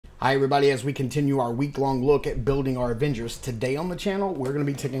Hi everybody, as we continue our week-long look at building our Avengers, today on the channel we're going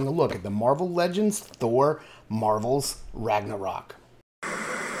to be taking a look at the Marvel Legends Thor Marvel's Ragnarok.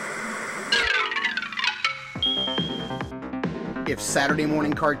 If Saturday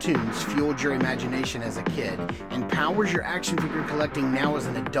morning cartoons fueled your imagination as a kid and powers your action figure collecting now as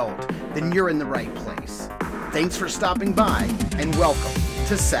an adult, then you're in the right place. Thanks for stopping by and welcome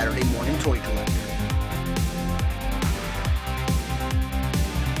to Saturday Morning Toy Collector.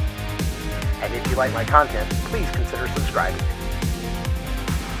 And if you like my content, please consider subscribing.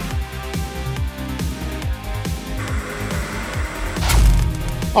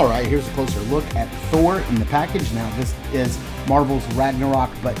 Alright, here's a closer look at Thor in the package. Now this is Marvel's Ragnarok,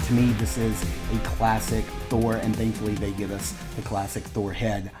 but to me this is a classic Thor, and thankfully they give us the classic Thor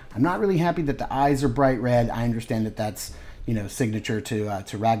head. I'm not really happy that the eyes are bright red. I understand that that's, you know, signature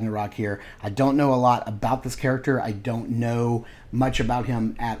to Ragnarok here. I don't know a lot about this character. I don't know much about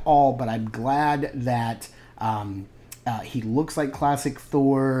him at all, but I'm glad that he looks like classic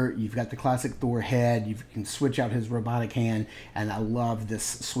Thor. You've got the classic Thor head. You can switch out his robotic hand, and I love this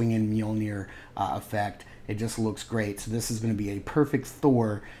swinging Mjolnir effect. It just looks great. So this is going to be a perfect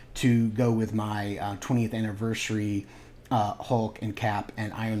Thor to go with my 20th anniversary Hulk and Cap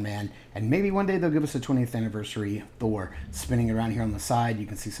and Iron Man, and maybe one day they'll give us a 20th anniversary Thor. Spinning around here on the side, you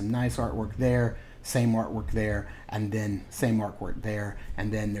can see some nice artwork there, same artwork there, and then same artwork there,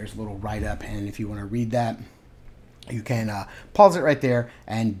 and then there's a little write-up, and if you want to read that, you can pause it right there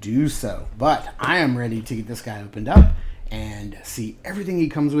and do so. But I am ready to get this guy opened up and see everything he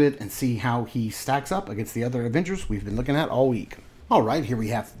comes with and see how he stacks up against the other Avengers we've been looking at all week. All right, here we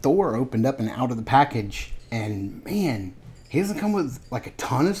have Thor opened up and out of the package, and man, he doesn't come with like a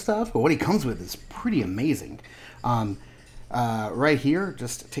ton of stuff, but what he comes with is pretty amazing. Right here,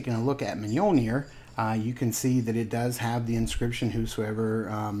 just taking a look at Mjolnir, you can see that it does have the inscription,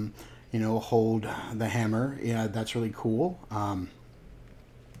 whosoever, you know, hold the hammer. Yeah, that's really cool.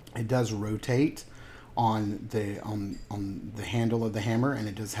 It does rotate on the handle of the hammer, and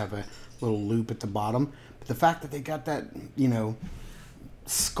it does have a little loop at the bottom. But the fact that they got that, you know,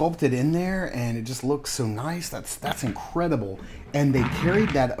 sculpted in there and it just looks so nice, that's incredible. And they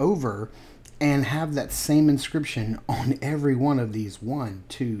carried that over and have that same inscription on every one of these 1,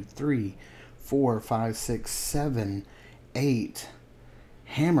 2, 3, 4, 5, 6, 7, 8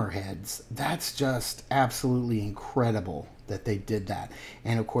 hammerheads. That's just absolutely incredible that they did that.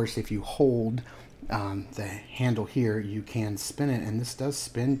 And of course, if you hold the handle here, you can spin it, and this does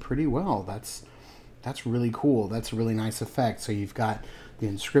spin pretty well. That's really cool. That's a really nice effect. So you've got the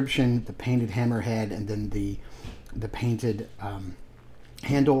inscription, the painted hammerhead, and then the painted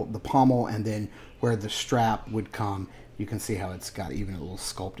handle, the pommel, and then where the strap would come, you can see how it's got even a little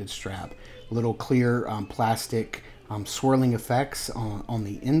sculpted strap. Little clear plastic swirling effects on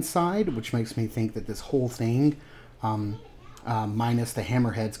the inside, which makes me think that this whole thing, minus the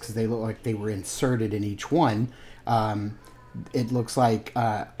hammerheads, because they look like they were inserted in each one, it looks like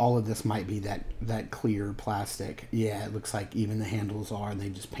all of this might be that clear plastic. Yeah, it looks like even the handles are, and they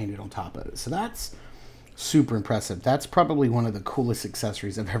just painted on top of it. So that's super impressive. That's probably one of the coolest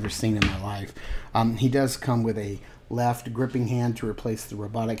accessories I've ever seen in my life. He does come with a left gripping hand to replace the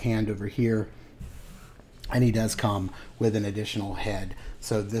robotic hand over here, and he does come with an additional head.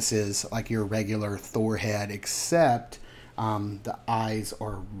 So this is like your regular Thor head, except the eyes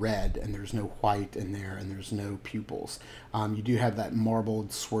are red and there's no white in there, and there's no pupils. You do have that marbled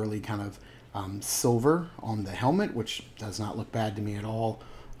swirly kind of silver on the helmet, which does not look bad to me at all.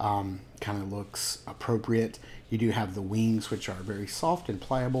 Kind of looks appropriate. You do have the wings, which are very soft and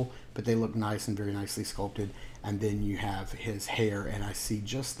pliable, but they look nice and very nicely sculpted. And then you have his hair, and I see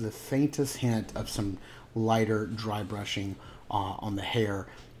just the faintest hint of some lighter dry brushing on the hair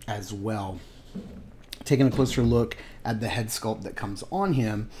as well. Taking a closer look at the head sculpt that comes on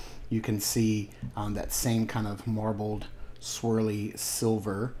him, you can see that same kind of marbled swirly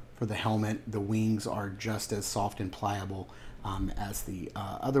silver for the helmet. The wings are just as soft and pliable as the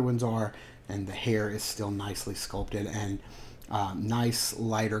other ones are, and the hair is still nicely sculpted, and nice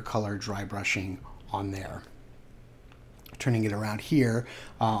lighter color dry brushing on there. Turning it around here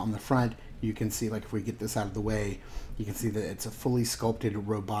on the front, you can see, like if we get this out of the way, you can see that it's a fully sculpted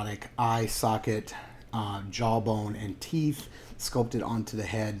robotic eye socket, jawbone and teeth sculpted onto the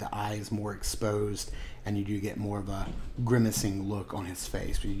head. The eye is more exposed, and you do get more of a grimacing look on his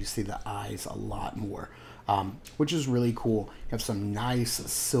face, but you see the eyes a lot more, which is really cool. You have some nice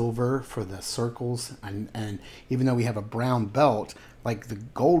silver for the circles, and even though we have a brown belt, like the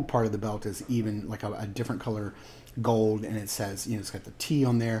gold part of the belt is even like a different color gold, and it says, you know, it's got the T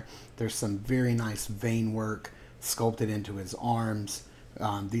on there. There's some very nice vein work sculpted into his arms.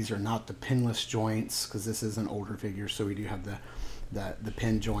 These are not the pinless joints because this is an older figure, so we do have the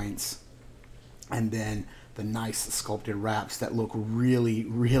pin joints. And then the nice sculpted wraps that look really,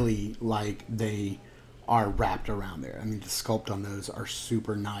 really like they are wrapped around there. I mean, the sculpt on those are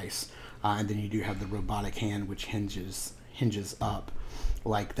super nice. And then you do have the robotic hand, which hinges up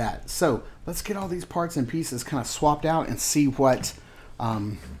like that. So let's get all these parts and pieces kind of swapped out and see what,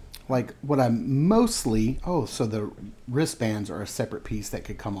 what I'm mostly, so the wristbands are a separate piece that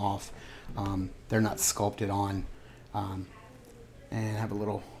could come off. They're not sculpted on. And have a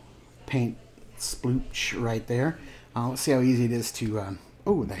little paint splooch right there. Let's see how easy it is to,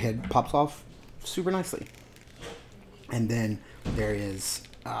 the head pops off super nicely. And then there is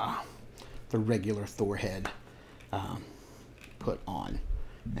the regular Thor head put on,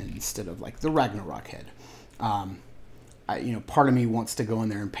 and instead of like the Ragnarok head. Part of me wants to go in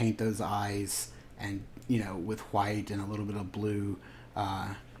there and paint those eyes and, with white and a little bit of blue.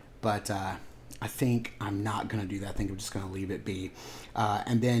 But I think I'm not going to do that. I think I'm just going to leave it be.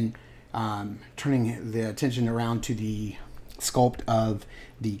 And then turning the attention around to the sculpt of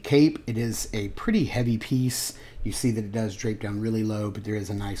the cape. It is a pretty heavy piece. You see that it does drape down really low, but there is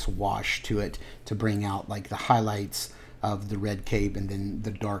a nice wash to it to bring out like the highlights of the red cape and then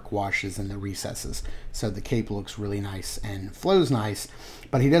the dark washes in the recesses. So the cape looks really nice and flows nice,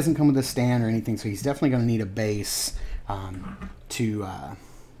 but he doesn't come with a stand or anything, so he's definitely going to need a base to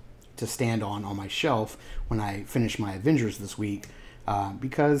stand on my shelf when I finish my Avengers this week,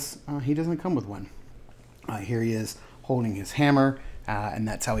 because he doesn't come with one. Here he is holding his hammer, and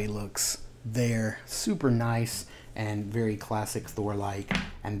that's how he looks there. Super nice and very classic Thor-like.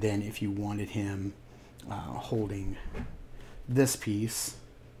 And then if you wanted him holding this piece,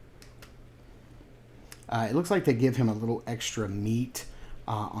 it looks like they give him a little extra meat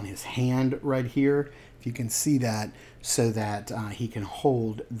on his hand right here, if you can see that, so that he can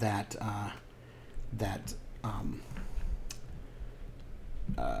hold that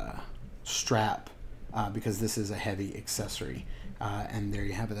strap, because this is a heavy accessory. And there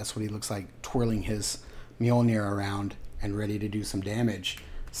you have it. That's what he looks like, twirling his Mjolnir around and ready to do some damage.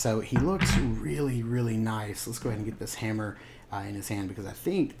 So he looks really, really nice. Let's go ahead and get this hammer in his hand, because I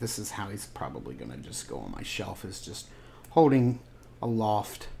think this is how he's probably going to just go on my shelf, is just holding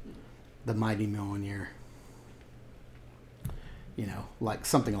aloft the mighty Mjolnir. Like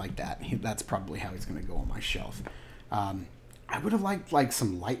something like that. That's probably how he's going to go on my shelf. I would have liked like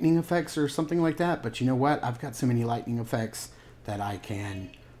some lightning effects or something like that, but you know what? I've got so many lightning effects that I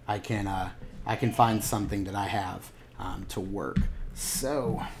can find something that I have to work.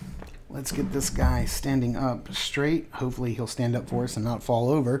 So let's get this guy standing up straight. Hopefully he'll stand up for us and not fall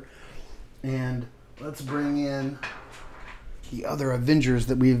over. And let's bring in the other Avengers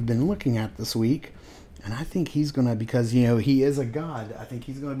that we've been looking at this week. And I think he's going to, because, he is a god, I think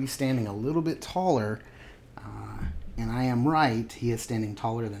he's going to be standing a little bit taller. And I am right. He is standing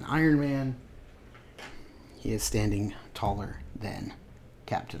taller than Iron Man. He is standing taller than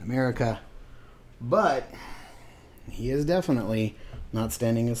Captain America. But he is definitely not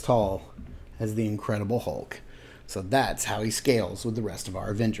standing as tall as the Incredible Hulk. So that's how he scales with the rest of our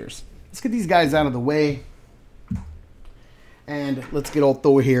Avengers. Let's get these guys out of the way. And let's get old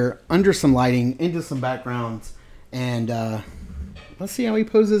Thor here under some lighting, into some backgrounds, and let's see how he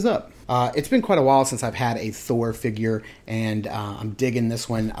poses up. It's been quite a while since I've had a Thor figure, and I'm digging this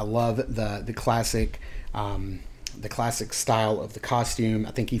one. I love the classic style of the costume.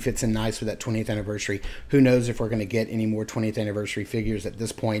 I think he fits in nice with that 20th anniversary. Who knows if we're going to get any more 20th anniversary figures at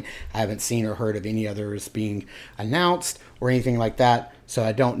this point. I haven't seen or heard of any others being announced or anything like that. So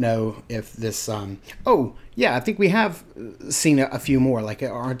I don't know if this, oh yeah, I think we have seen a few more. Like,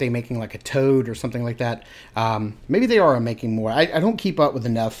 aren't they making like a Toad or something like that? Maybe they are making more. I don't keep up with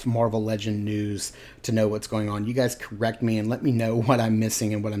enough Marvel Legend news to know what's going on. You guys correct me and let me know what I'm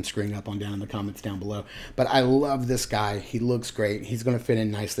missing and what I'm screwing up on down in the comments down below. But I love this guy. He looks great. He's going to fit in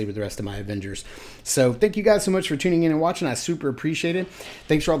nicely with the rest of my Avengers. So thank you guys so much for tuning in and watching. I super appreciate it.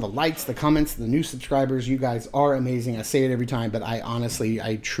 Thanks for all the likes, the comments, the new subscribers. You guys are amazing. I say it every time, but I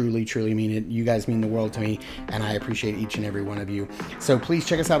truly, truly mean it. You guys mean the world to me, and I appreciate each and every one of you. So please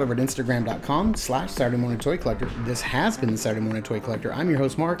check us out over at Instagram.com/Saturday Morning Toy Collector. This has been the Saturday Morning Toy Collector. I'm your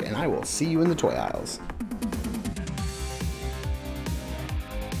host, Mark, and I will see you in the toy aisles.